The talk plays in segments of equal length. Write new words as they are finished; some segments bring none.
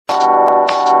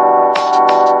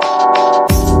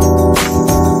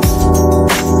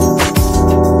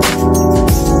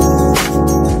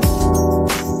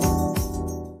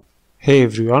Hey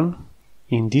everyone,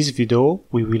 in this video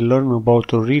we will learn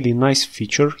about a really nice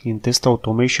feature in test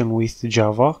automation with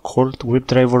Java called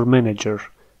WebDriverManager.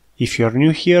 If you are new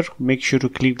here, make sure to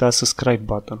click that subscribe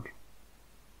button.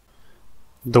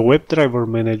 The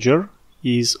WebDriverManager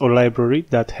is a library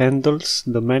that handles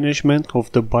the management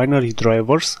of the binary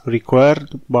drivers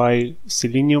required by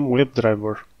Selenium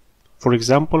WebDriver. For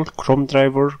example,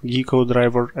 chromedriver,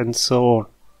 gecko-driver, and so on.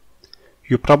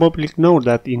 You probably know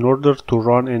that in order to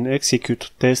run and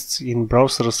execute tests in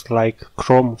browsers like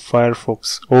Chrome,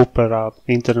 Firefox, Opera,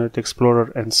 Internet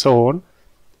Explorer, and so on,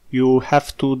 you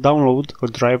have to download a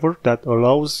driver that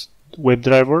allows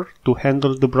WebDriver to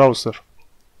handle the browser.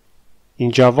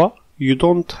 In Java, you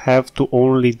don't have to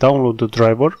only download the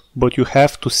driver, but you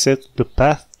have to set the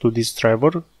path to this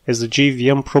driver as a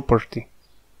JVM property.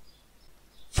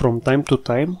 From time to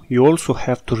time, you also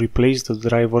have to replace the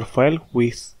driver file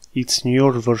with its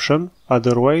newer version,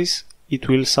 otherwise it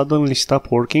will suddenly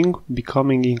stop working,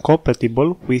 becoming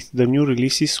incompatible with the new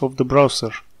releases of the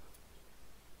browser.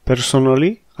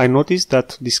 Personally, I noticed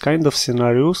that this kind of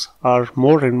scenarios are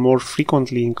more and more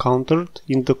frequently encountered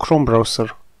in the Chrome browser.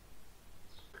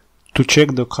 To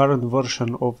check the current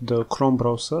version of the Chrome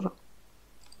browser,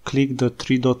 click the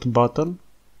three-dot button,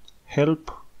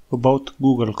 Help about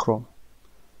Google Chrome.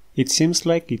 It seems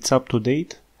like it's up to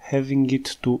date, having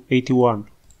it to 81.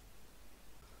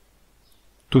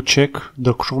 To check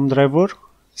the chromedriver,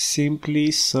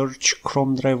 simply search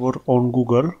chromedriver on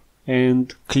Google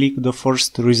and click the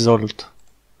first result.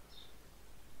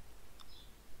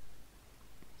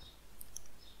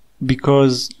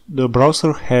 Because the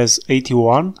browser has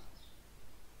 81,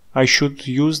 I should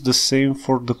use the same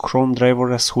for the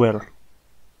chromedriver as well.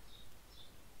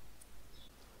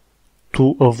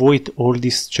 To avoid all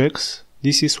these checks,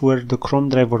 this is where the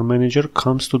WebDriverManager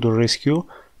comes to the rescue,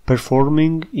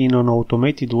 performing in an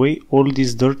automated way all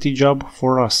this dirty job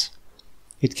for us.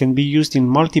 It can be used in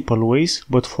multiple ways,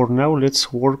 but for now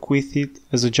let's work with it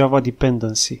as a Java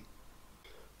dependency.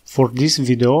 For this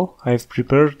video, I've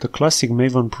prepared the classic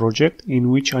Maven project in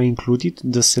which I included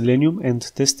the Selenium and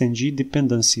TestNG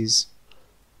dependencies.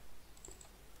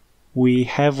 We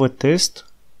have a test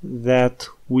that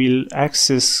will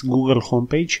access Google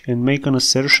homepage and make an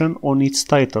assertion on its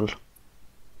title.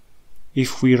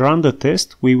 If we run the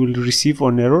test, we will receive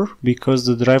an error because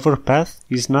the driver path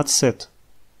is not set.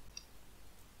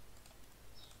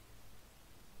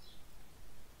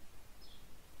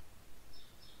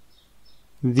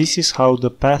 This is how the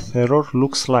path error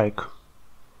looks like.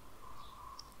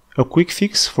 A quick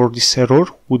fix for this error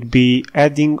would be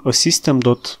adding a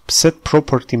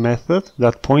system.setProperty method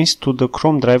that points to the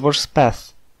chromedriver's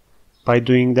path. By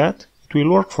doing that, it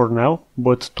will work for now,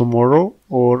 but tomorrow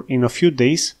or in a few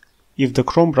days, if the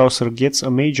Chrome browser gets a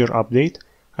major update,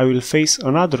 I will face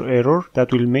another error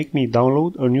that will make me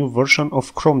download a new version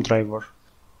of chromedriver.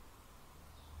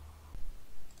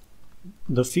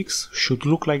 The fix should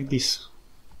look like this.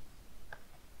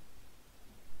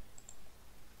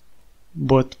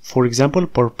 But for example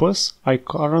purpose, I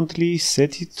currently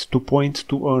set it to point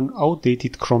to an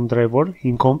outdated chromedriver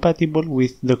incompatible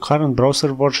with the current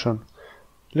browser version.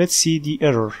 Let's see the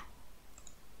error.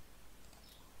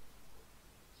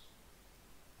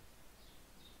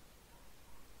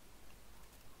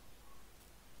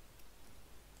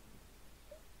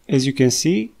 As you can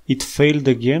see, it failed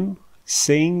again,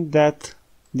 saying that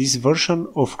this version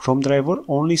of chromedriver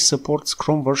only supports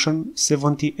Chrome version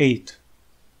 78.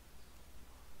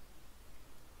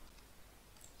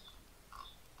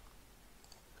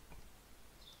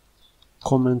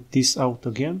 Comment this out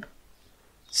again.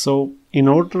 So, in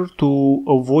order to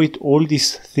avoid all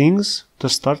these things, the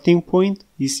starting point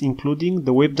is including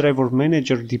the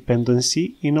WebDriverManager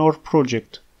dependency in our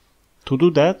project. To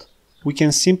do that, we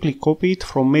can simply copy it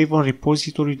from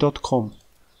mavenrepository.com.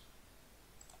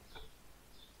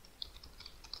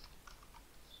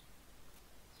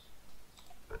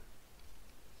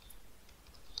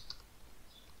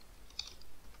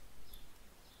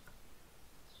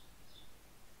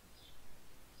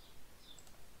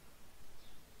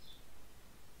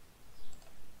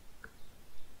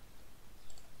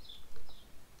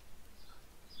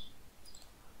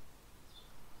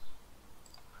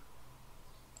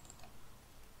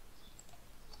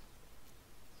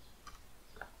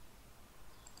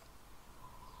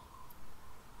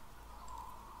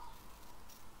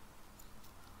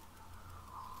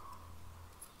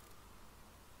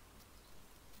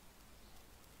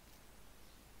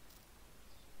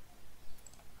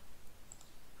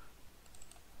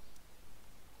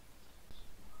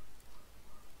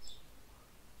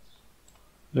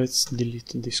 Let's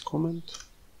delete this comment.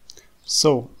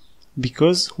 So,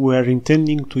 because we are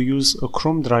intending to use a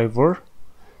Chrome driver,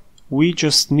 we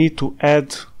just need to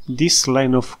add this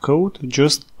line of code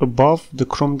just above the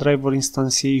Chrome driver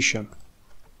instantiation.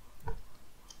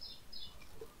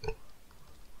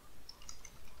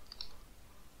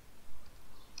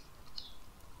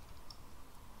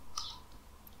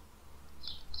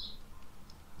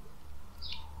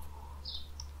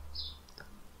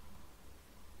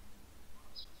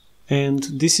 And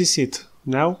this is it.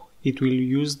 Now it will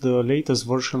use the latest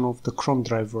version of the Chrome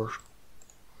driver.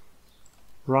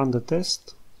 Run the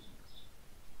test.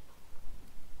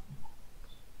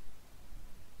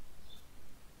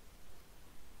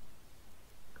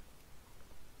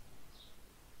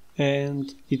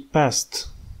 And it passed.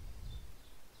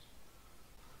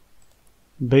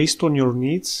 Based on your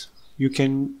needs, you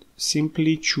can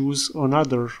simply choose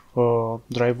another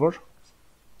driver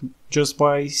just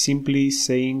by simply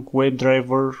saying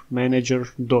WebDriverManager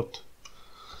dot.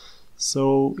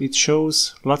 So it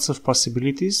shows lots of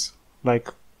possibilities, like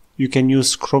you can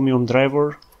use Chromium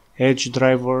driver, Edge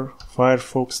driver,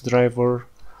 Firefox driver,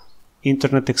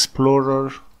 Internet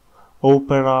Explorer,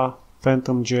 Opera,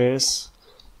 Phantom.js,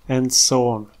 and so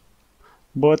on.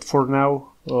 But for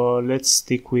now, let's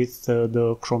stick with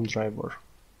the Chrome driver.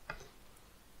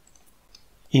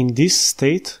 In this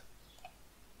state,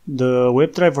 the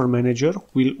WebDriverManager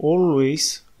will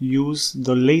always use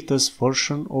the latest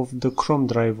version of the Chrome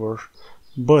driver,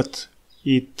 but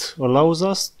it allows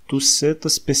us to set a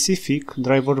specific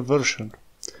driver version.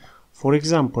 For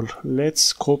example,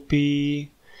 let's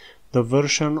copy the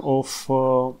version of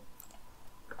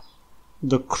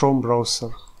the Chrome browser.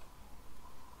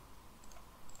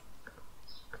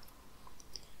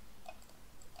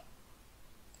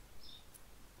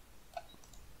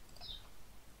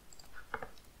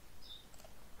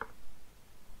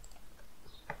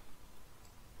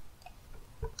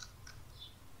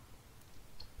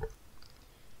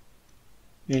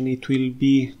 And it will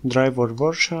be driver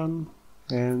version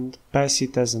and pass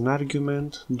it as an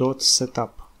argument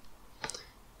 .setup.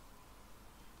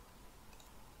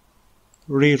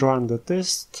 Rerun the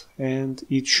test and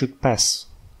it should pass.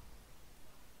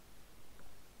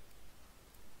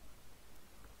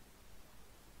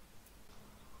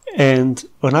 And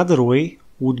another way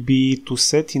would be to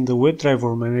set in the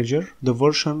WebDriverManager the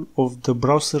version of the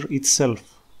browser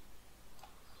itself.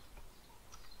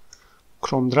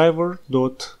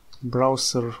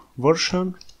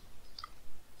 chromedriver.browserVersion,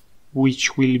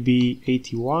 which will be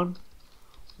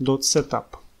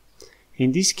 81.setup.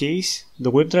 In this case,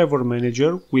 the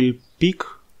WebDriverManager will pick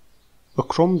a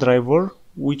Chrome driver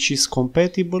which is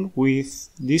compatible with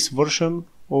this version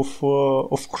of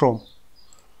Chrome.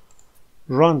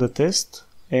 Run the test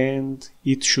and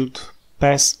it should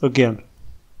pass again.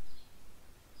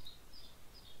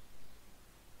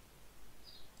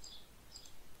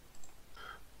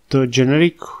 The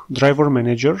generic driver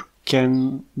manager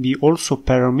can be also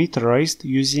parameterized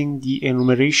using the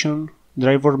enumeration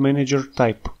driver manager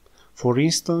type, for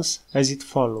instance, as it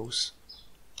follows.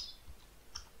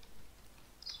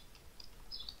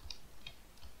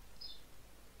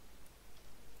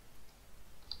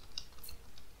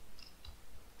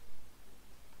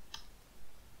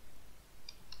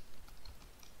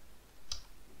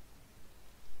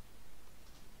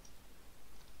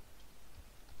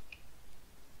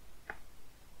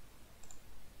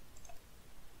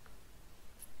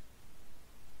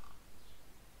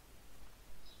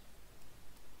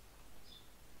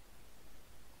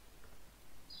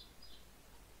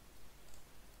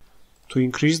 To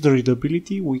increase the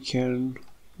readability, we can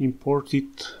import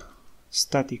it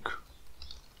static.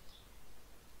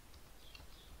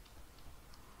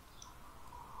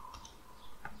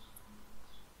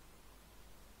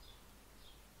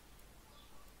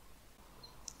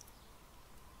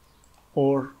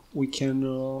 Or we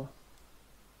can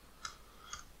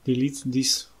delete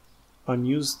this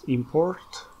unused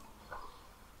import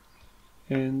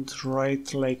and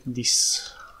write like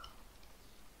this.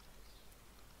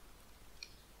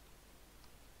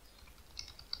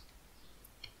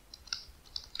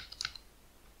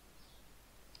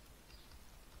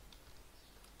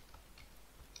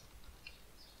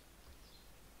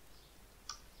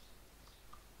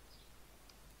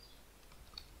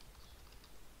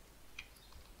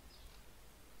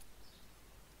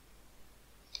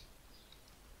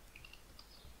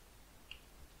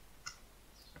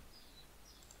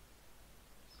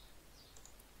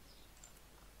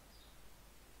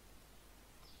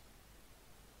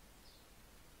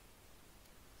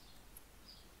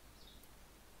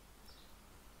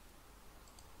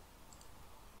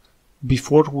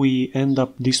 Before we end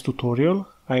up this tutorial,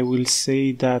 I will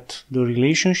say that the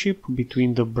relationship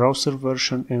between the browser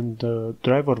version and the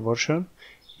driver version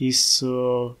is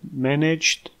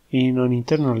managed in an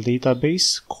internal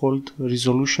database called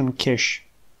resolution cache.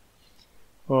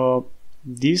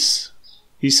 This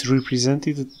is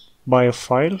represented by a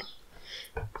file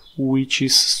which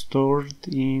is stored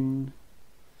in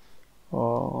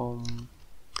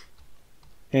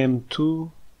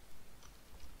M2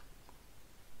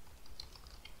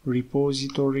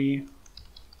 repository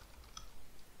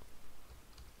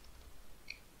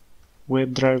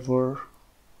WebDriver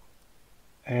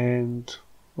and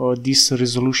this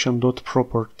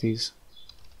resolution.properties.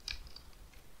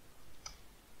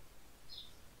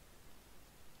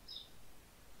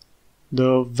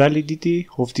 The validity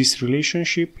of this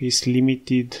relationship is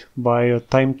limited by a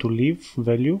time to live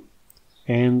value,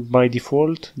 and by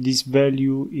default this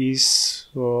value is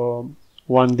 1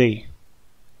 day.